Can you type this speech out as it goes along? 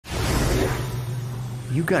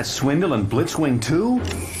You got Swindle and Blitzwing too?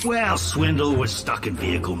 Well, Swindle was stuck in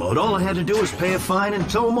vehicle mode. All I had to do was pay a fine and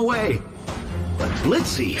tow him away. But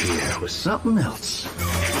Blitzy here was something else.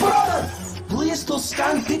 Brother! Please to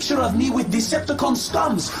scan picture of me with Decepticon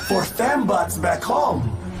scums for fembots back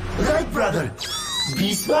home. Right, brother?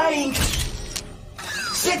 Be spying.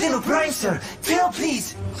 Sentinel Prime, sir. Tell,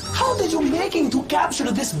 please. How did you making to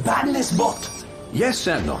capture this badness bot? Yes,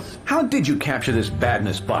 Sentinel. How did you capture this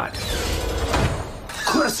badness bot?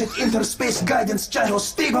 Cursed interspace guidance gyro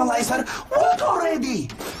stabilizer. What already?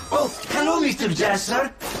 Oh, hello, Mr. Jazz,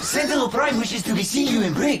 sir. Sentinel Prime wishes to be seeing you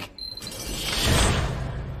in break.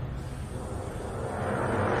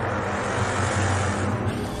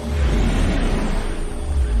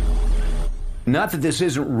 Not that this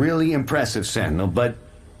isn't really impressive, Sentinel, but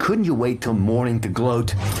couldn't you wait till morning to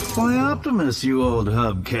gloat? Why, Optimus, you old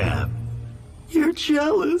hubcap. You're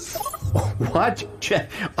jealous. What?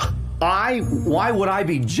 Why would I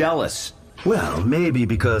be jealous? Well, maybe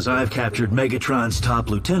because I've captured Megatron's top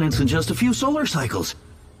lieutenants in just a few solar cycles.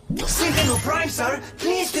 Sentinel Prime, sir,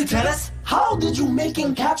 please to tell us, how did you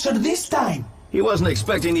making capture this time? He wasn't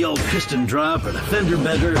expecting the old piston drop or the fender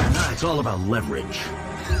bender. Nah, it's all about leverage.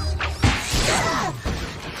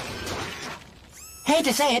 Hate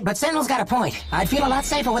to say it, but Sentinel's got a point. I'd feel a lot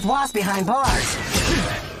safer with Wasp behind bars.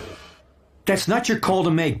 That's not your call to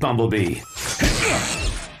make, Bumblebee.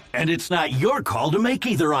 And it's not your call to make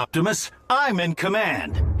either, Optimus. I'm in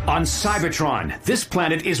command. On Cybertron, this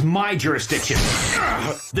planet is my jurisdiction.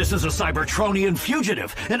 This is a Cybertronian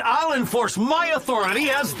fugitive, and I'll enforce my authority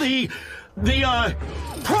as the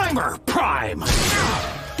Primer Prime.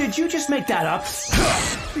 Did you just make that up?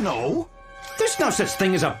 No. There's no such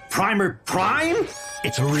thing as a Primer Prime.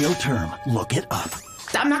 It's a real term. Look it up.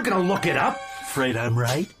 I'm not gonna look it up. Afraid I'm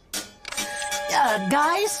right?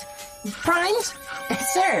 Guys? Primes?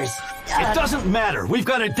 Sirs? It doesn't matter. We've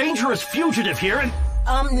got a dangerous fugitive here and...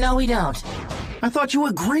 No we don't. I thought you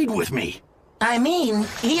agreed with me. I mean,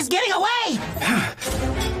 he's getting away!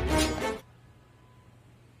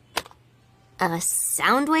 A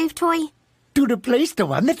Soundwave toy? To replace the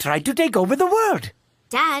one that tried to take over the world.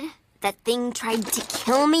 Dad, that thing tried to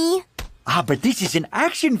kill me? Ah, but this is an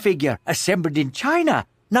action figure assembled in China,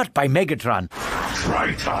 not by Megatron.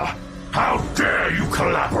 Traitor! How dare you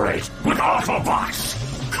collaborate with Autobots?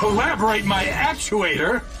 Collaborate my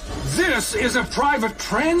actuator? This is a private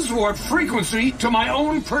transwarp frequency to my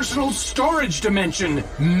own personal storage dimension,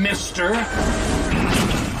 mister.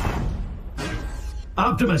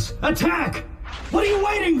 Optimus, attack! What are you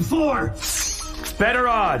waiting for? Better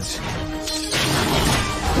odds.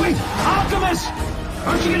 Wait, Optimus!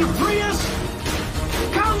 Aren't you gonna free us?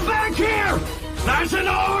 Come back here! That's an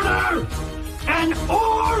order! An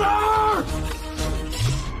order!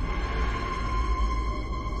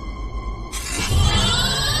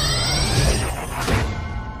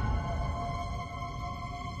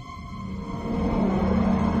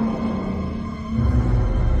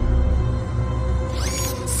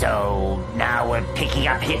 So, now we're picking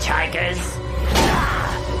up hitchhikers?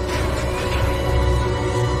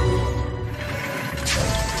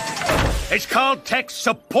 It's called tech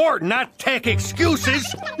support, not tech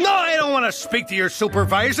excuses. No, I don't want to speak to your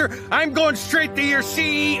supervisor. I'm going straight to your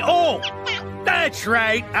CEO. That's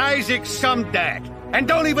right, Isaac Sumdac. And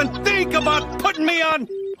don't even think about putting me on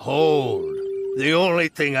hold. The only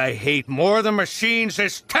thing I hate more than machines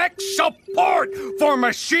is tech support for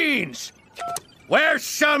machines. Where's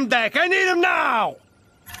Sumdac? I need him now.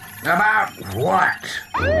 About what?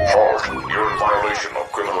 Halt. You're in violation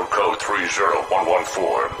of Criminal Code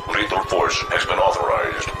 30114. Lethal force has been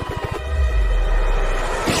authorized.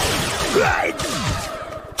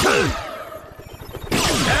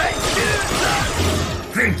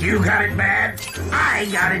 Think you got it bad? I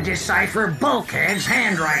gotta decipher Bulkhead's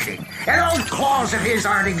handwriting. And those claws of his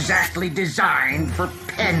aren't exactly designed for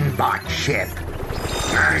penbotship.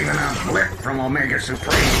 Not even a blip from Omega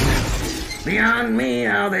Supreme. Beyond me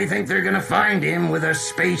how they think they're gonna find him with a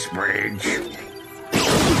space bridge.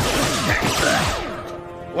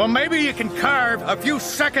 Well, maybe you can carve a few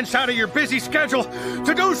seconds out of your busy schedule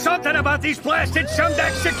to do something about these blasted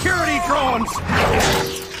Sumdac security drones.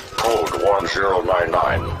 Code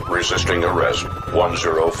 1099. Resisting arrest.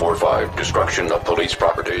 1045. Destruction of police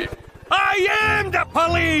property. I am the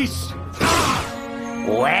police!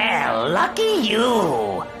 Well, lucky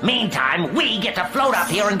you. Meantime, we get to float up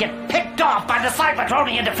here and get picked off by the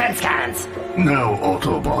Cybertronian defense cannons. No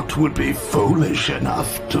Autobot would be foolish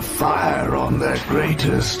enough to fire on their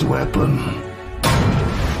greatest weapon.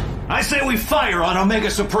 I say we fire on Omega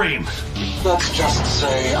Supreme. Let's just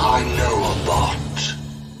say I know a bot.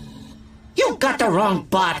 You got the wrong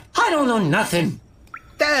bot. I don't know nothing.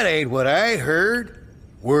 That ain't what I heard.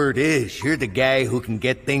 Word is, you're the guy who can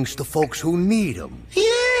get things to folks who need them.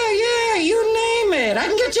 Yeah, you name it. I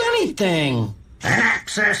can get you anything. An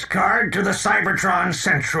access card to the Cybertron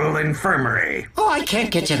Central Infirmary. Oh, I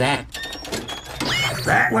can't get you that.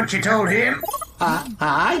 That what you told him?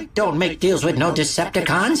 I don't make deals with no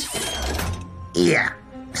Decepticons. Yeah.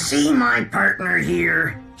 See my partner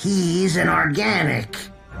here? He's an organic.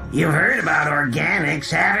 You've heard about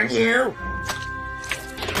organics, haven't you?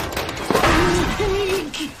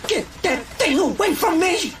 Get that thing away from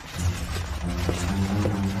me!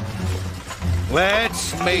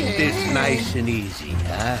 Let's make this nice and easy,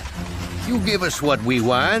 huh? You give us what we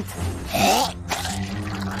want.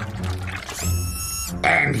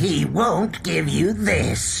 And he won't give you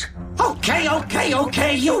this. Okay,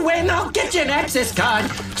 you win. I'll get you an access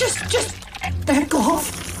card. Just back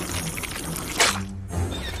off.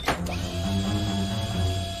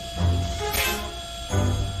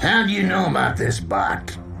 How do you know about this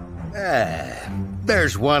bot?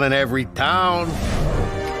 There's one in every town.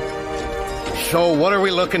 So what are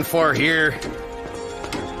we looking for here?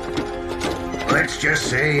 Let's just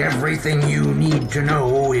say everything you need to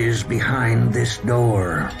know is behind this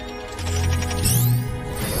door.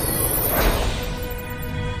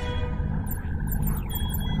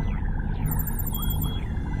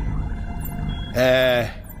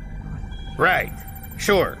 Right.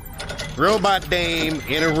 Sure. Robot dame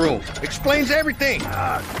in a room. Explains everything.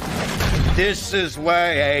 This is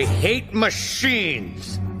why I hate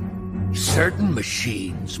machines. Certain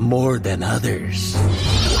machines more than others.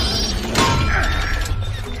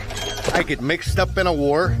 I get mixed up in a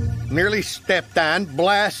war, nearly stepped on,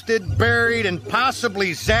 blasted, buried, and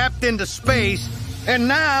possibly zapped into space, and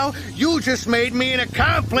now you just made me an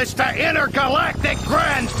accomplice to intergalactic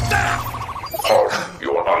grand theft! Halt,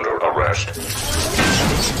 you are under arrest.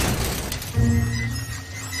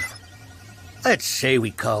 Let's say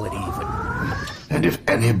we call it even. And if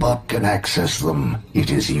any bot can access them,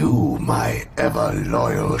 it is you, my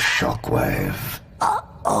ever-loyal Shockwave.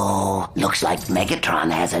 Uh-oh. Looks like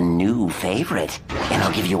Megatron has a new favorite. And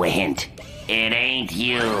I'll give you a hint. It ain't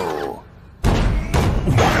you. What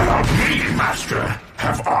about me, Master?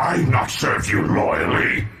 Have I not served you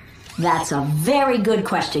loyally? That's a very good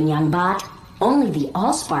question, young bot. Only the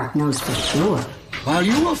Allspark knows for sure. While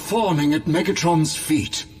you were forming at Megatron's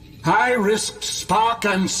feet, I risked Spark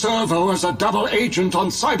and Servo as a double agent on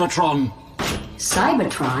Cybertron.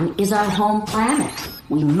 Cybertron is our home planet.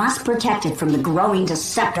 We must protect it from the growing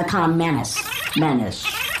Decepticon menace.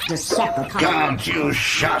 Decepticon. Can't you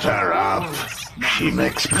shut her up? She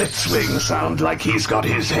makes Blitzwing sound like he's got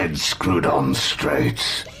his head screwed on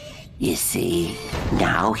straight. You see,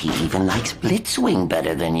 now he even likes Blitzwing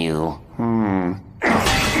better than you. No!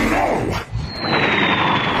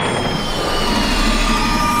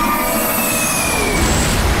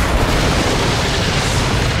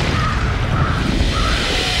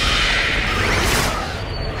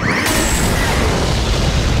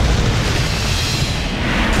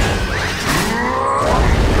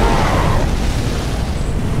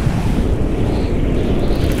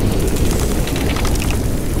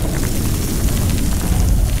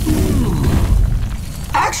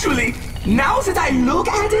 Actually, now that I look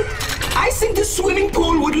at it, I think the swimming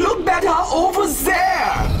pool would look better over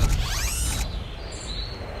there.